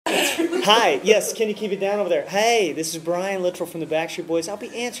Hi, yes, can you keep it down over there? Hey, this is Brian Littrell from the Backstreet Boys. I'll be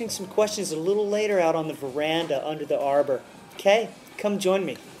answering some questions a little later out on the veranda under the arbor. Okay, come join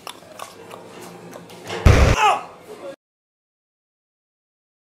me. Oh!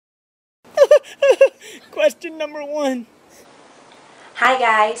 Question number 1. Hi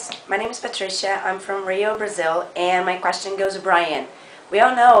guys, my name is Patricia. I'm from Rio, Brazil, and my question goes to Brian. We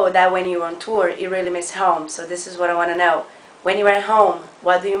all know that when you're on tour, you really miss home, so this is what I want to know. When you're at home,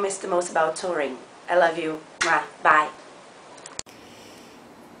 what do you miss the most about touring? I love you. Mwah. Bye.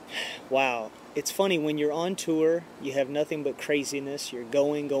 Wow, it's funny, when you're on tour, you have nothing but craziness. You're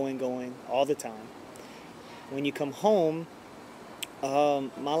going all the time. When you come home,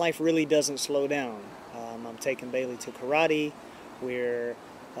 my life really doesn't slow down. I'm taking Bailey to karate. We're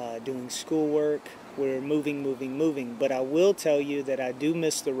doing schoolwork. We're moving. But I will tell you that I do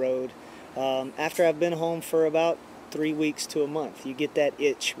miss the road. After I've been home for about 3 weeks to a month, you get that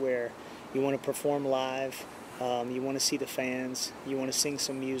itch where you want to perform live. You want to see the fans. You want to sing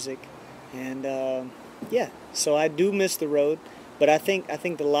some music. And yeah, so I do miss the road. But I think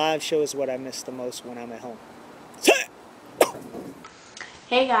the live show is what I miss the most when I'm at home.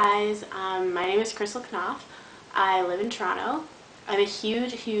 Hey guys, my name is Crystal Knopf. I live in Toronto. I'm a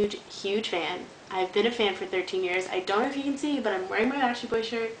huge fan. I've been a fan for 13 years. I don't know if you can see, but I'm wearing my Backstreet Boys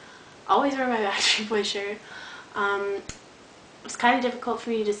shirt. Always wear my Backstreet Boys shirt. It's kind of difficult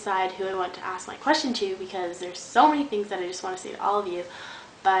for me to decide who I want to ask my question to because there's so many things that I just want to say to all of you.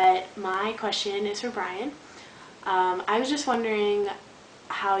 But my question is for Brian. I was just wondering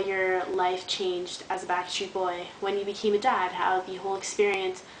how your life changed as a Backstreet Boy when you became a dad, how the whole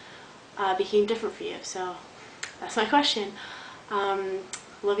experience became different for you. So that's my question.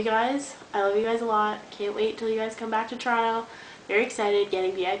 Love you guys. I love you guys a lot. Can't wait till you guys come back to Toronto. Very excited,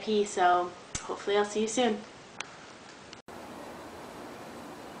 getting VIP, so hopefully I'll see you soon.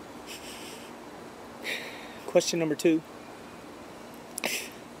 Question number 2.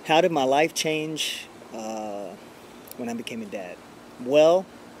 How did my life change when I became a dad? Well,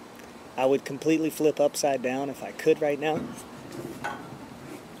 I would completely flip upside down if I could right now.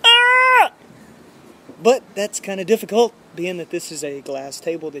 But that's kind of difficult, being that this is a glass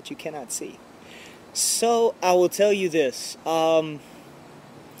table that you cannot see. So I will tell you this. The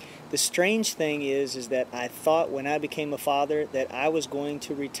strange thing is that I thought when I became a father that I was going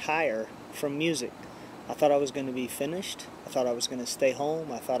to retire from music. I thought I was going to be finished. I thought I was going to stay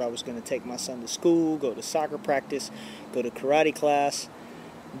home. I thought I was going to take my son to school, go to soccer practice, go to karate class.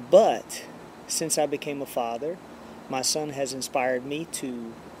 But since I became a father, my son has inspired me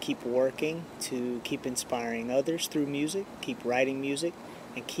to keep working, to keep inspiring others through music, keep writing music,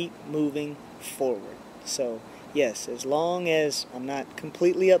 and keep moving forward. So, yes, as long as I'm not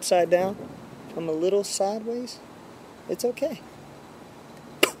completely upside down, I'm a little sideways, it's okay.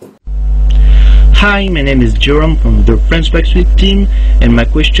 Hi, my name is Jerome from the French Backstreet team, and my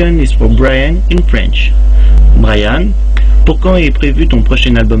question is for Brian in French. Brian, pour quand est prévu ton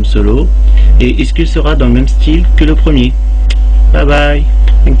prochain album solo, et est-ce qu'il sera dans le même style que le premier? Bye bye.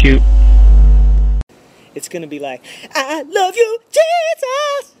 Thank you. It's going to be like, I love you,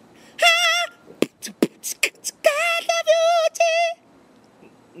 Jesus. I love you,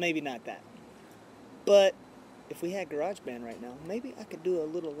 Jesus. Maybe not that. But if we had GarageBand right now, maybe I could do a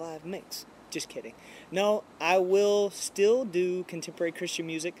little live mix. Just kidding. No, I will still do contemporary Christian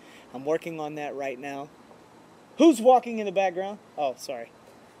music. I'm working on that right now. Who's walking in the background? Oh, sorry.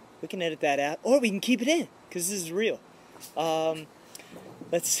 We can edit that out, or we can keep it in, because this is real.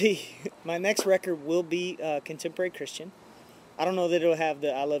 Let's see. My next record will be contemporary Christian. I don't know that it'll have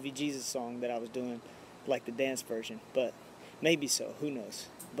the I Love You, Jesus song that I was doing, like the dance version, but maybe so. Who knows?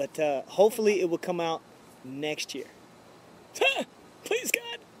 But hopefully it will come out next year. Please,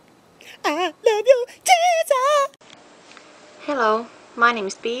 God. I love you, Jesus! Hello, my name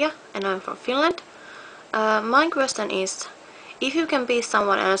is Pia and I'm from Finland. My question is, if you can be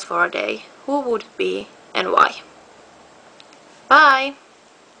someone else for a day, who would it be and why? Bye!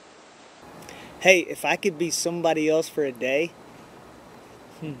 Hey, if I could be somebody else for a day,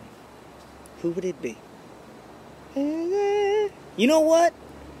 who would it be? You know what?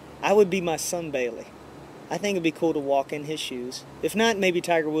 I would be my son Bailey. I think it'd be cool to walk in his shoes. If not, maybe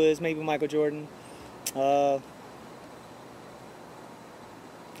Tiger Woods, maybe Michael Jordan. Yeah.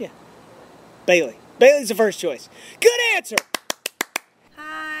 Bailey. Bailey's the first choice. Good answer!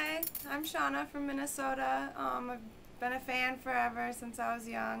 Hi, I'm Shauna from Minnesota. I've been a fan forever since I was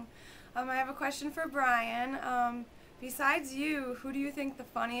young. I have a question for Brian. Besides you, who do you think the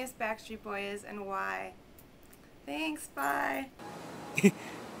funniest Backstreet Boy is and why? Thanks, bye.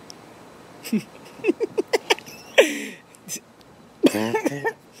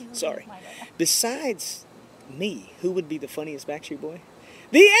 sorry. Besides me, who would be the funniest Backstreet Boy?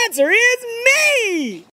 The answer is me!